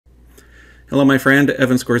Hello my friend,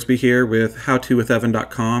 Evan Scoresby here with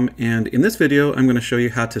howtowwithevan.com, and in this video I'm going to show you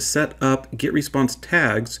how to set up GetResponse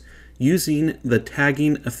tags using the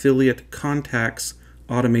Tagging Affiliate Contacts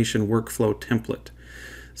Automation Workflow template.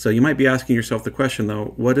 So you might be asking yourself the question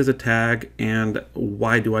though, what is a tag and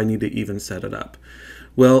why do I need to even set it up?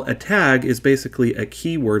 Well, a tag is basically a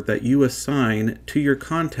keyword that you assign to your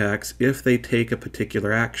contacts if they take a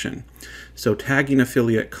particular action. So tagging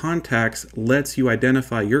affiliate contacts lets you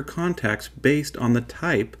identify your contacts based on the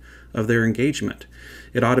type of their engagement.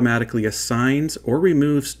 It automatically assigns or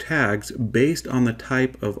removes tags based on the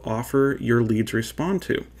type of offer your leads respond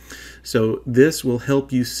to. So this will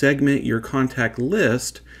help you segment your contact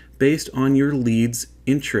list based on your leads'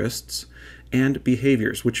 interests and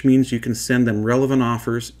behaviors, which means you can send them relevant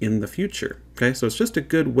offers in the future. Okay, so it's just a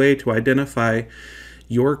good way to identify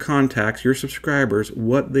your contacts, your subscribers,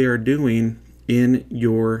 what they are doing in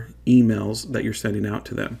your emails that you're sending out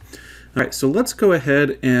to them. All right, so let's go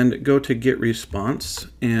ahead and go to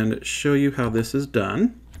GetResponse and show you how this is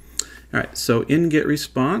done. All right, so in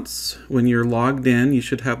GetResponse, when you're logged in, you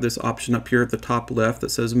should have this option up here at the top left that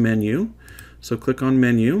says Menu. So click on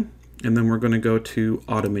Menu, and then we're going to go to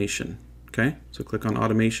Automation. Okay, so click on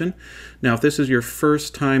Automation. Now, if this is your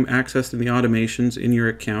first time accessing the automations in your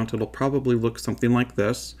account, it'll probably look something like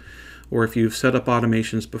this. Or if you've set up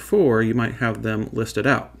automations before, you might have them listed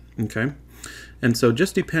out. Okay, and so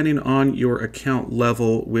just depending on your account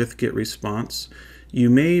level with GetResponse, you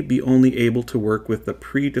may be only able to work with the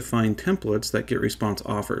predefined templates that GetResponse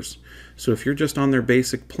offers. So if you're just on their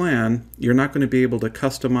basic plan, you're not going to be able to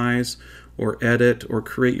customize or edit or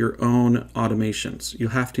create your own automations.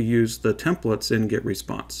 You'll have to use the templates in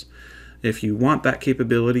GetResponse. If you want that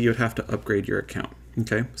capability, you'd have to upgrade your account.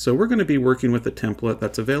 Okay, so we're going to be working with a template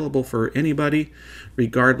that's available for anybody,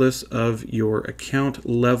 regardless of your account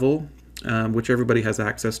level, which everybody has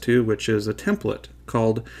access to, which is a template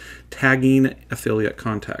called Tagging Affiliate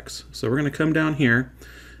Contacts. So we're going to come down here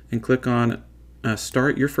and click on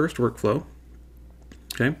Start Your First Workflow.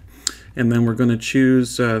 Okay, and then we're going to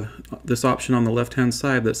choose this option on the left-hand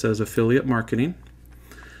side that says Affiliate Marketing.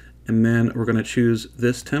 And then we're going to choose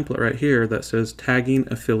this template right here that says Tagging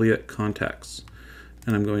Affiliate Contacts.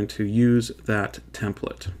 And I'm going to use that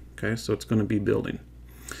template. Okay, so it's going to be building.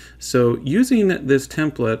 So using this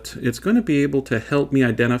template, it's going to be able to help me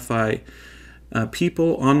identify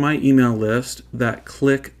people on my email list that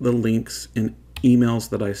click the links in emails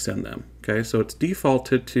that I send them. Okay, so it's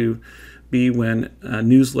defaulted to be when a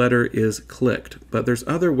newsletter is clicked, but there's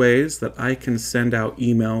other ways that I can send out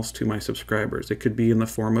emails to my subscribers. It could be in the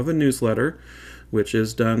form of a newsletter, which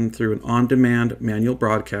is done through an on-demand manual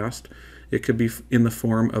broadcast. It could be in the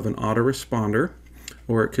form of an autoresponder,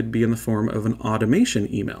 or it could be in the form of an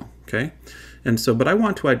automation email. Okay, and so, but I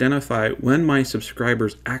want to identify when my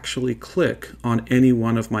subscribers actually click on any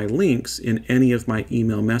one of my links in any of my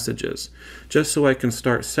email messages, just so I can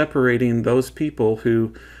start separating those people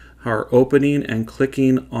who are opening and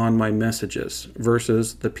clicking on my messages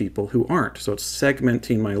versus the people who aren't. So it's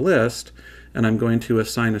segmenting my list, and I'm going to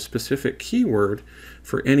assign a specific keyword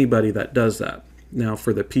for anybody that does that. Now,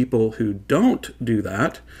 for the people who don't do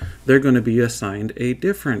that, they're going to be assigned a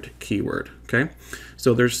different keyword. Okay,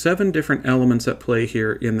 so there's 7 different elements at play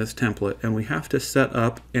here in this template, and we have to set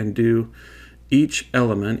up and do each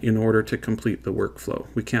element in order to complete the workflow.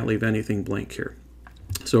 We can't leave anything blank here.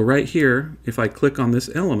 So right here, if I click on this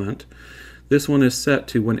element, this one is set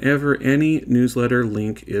to whenever any newsletter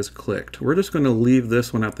link is clicked. We're just going to leave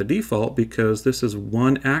this one at the default because this is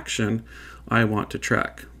one action I want to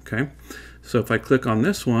track. Okay, so if I click on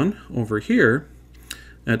this one over here,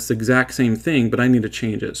 it's the exact same thing, but I need to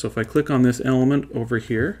change it. So if I click on this element over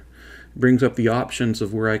here, it brings up the options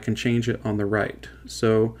of where I can change it on the right.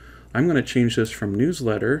 So I'm going to change this from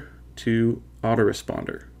newsletter to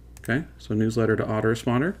autoresponder. Okay, so newsletter to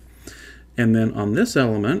autoresponder. And then on this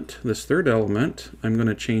element, this third element, I'm going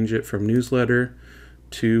to change it from newsletter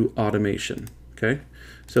to automation. Okay,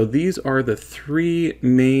 so these are the 3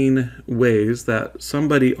 main ways that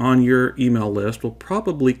somebody on your email list will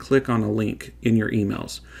probably click on a link in your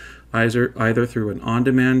emails, either through an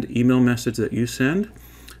on-demand email message that you send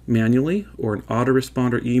manually, or an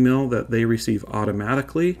autoresponder email that they receive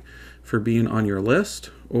automatically for being on your list,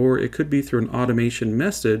 or it could be through an automation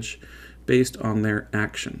message based on their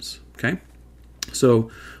actions. Okay, so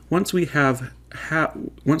once we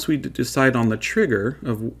decide on the trigger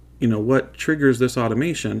of what triggers this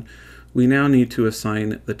automation, we now need to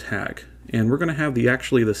assign the tag, and we're going to have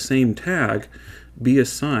actually the same tag be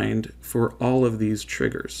assigned for all of these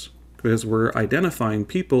triggers, because we're identifying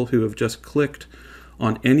people who have just clicked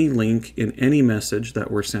on any link in any message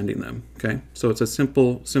that we're sending them. Okay, so it's a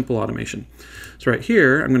simple automation. So right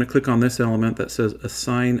here, I'm going to click on this element that says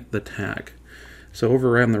assign the tag. So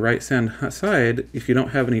over on the right side, if you don't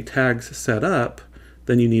have any tags set up,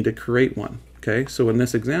 then you need to create one. Okay, so in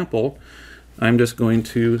this example, I'm just going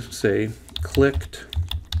to say clicked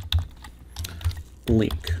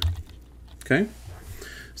link. Okay,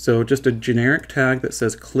 so just a generic tag that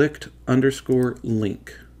says clicked _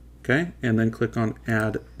 link. Okay, and then click on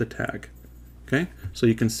add the tag. Okay, so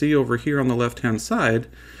you can see over here on the left hand side,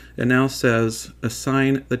 it now says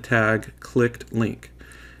assign the tag clicked link.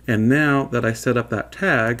 And now that I set up that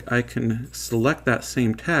tag, I can select that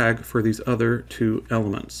same tag for these other two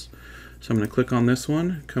elements. So I'm going to click on this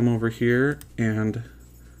one, come over here and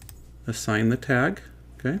assign the tag,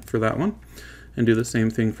 okay, for that one, and do the same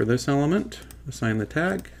thing for this element, assign the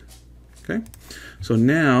tag. Okay, so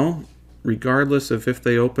now, regardless of if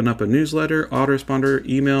they open up a newsletter, autoresponder,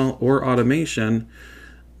 email, or automation,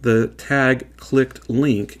 the tag clicked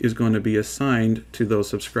link is going to be assigned to those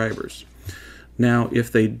subscribers. Now,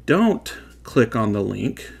 if they don't click on the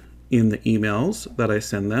link in the emails that I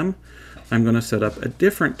send them, I'm going to set up a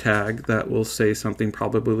different tag that will say something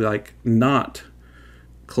probably like not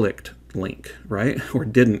clicked link, right? Or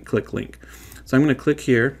didn't click link. So I'm going to click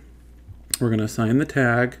here. We're going to assign the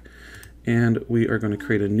tag, and we are going to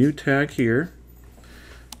create a new tag here.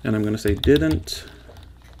 And I'm going to say didn't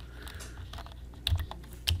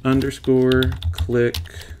 _ click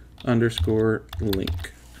 _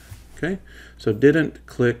 link. Okay, so didn't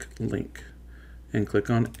click link, and click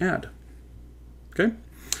on add. Okay,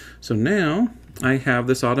 so now I have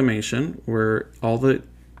this automation where all the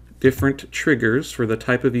different triggers for the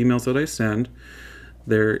type of emails that I send,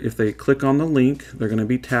 if they click on the link, they're going to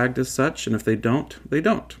be tagged as such, and if they don't, they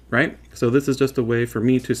don't, right? So this is just a way for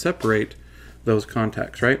me to separate those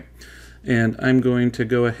contacts, right? And I'm going to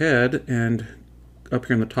go ahead and up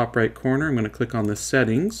here in the top right corner, I'm going to click on the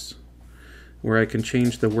settings, where I can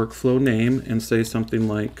change the workflow name and say something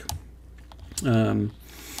like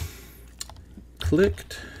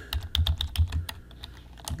clicked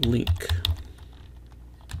link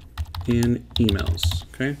in emails.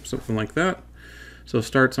 Okay, something like that. So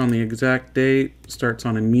starts on the exact date, starts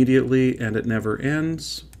on immediately, and it never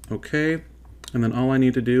ends. Okay, and then all I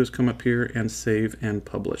need to do is come up here and save and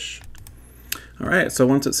publish. All right, so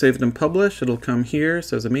once it's saved and published, it'll come here, it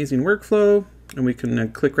says amazing workflow, and we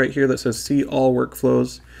can click right here that says see all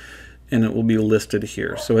workflows, and it will be listed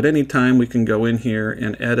here. So at any time we can go in here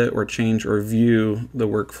and edit or change or view the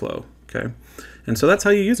workflow. Okay, and so that's how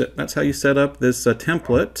you use it. That's how you set up this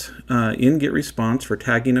template in GetResponse for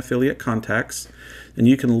tagging affiliate contacts, and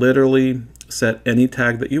you can literally set any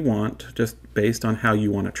tag that you want just based on how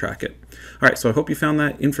you want to track it. All right, so I hope you found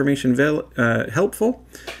that information helpful,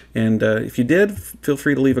 and if you did, feel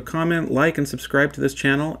free to leave a comment, like, and subscribe to this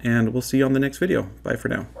channel, and we'll see you on the next video. Bye for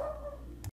now.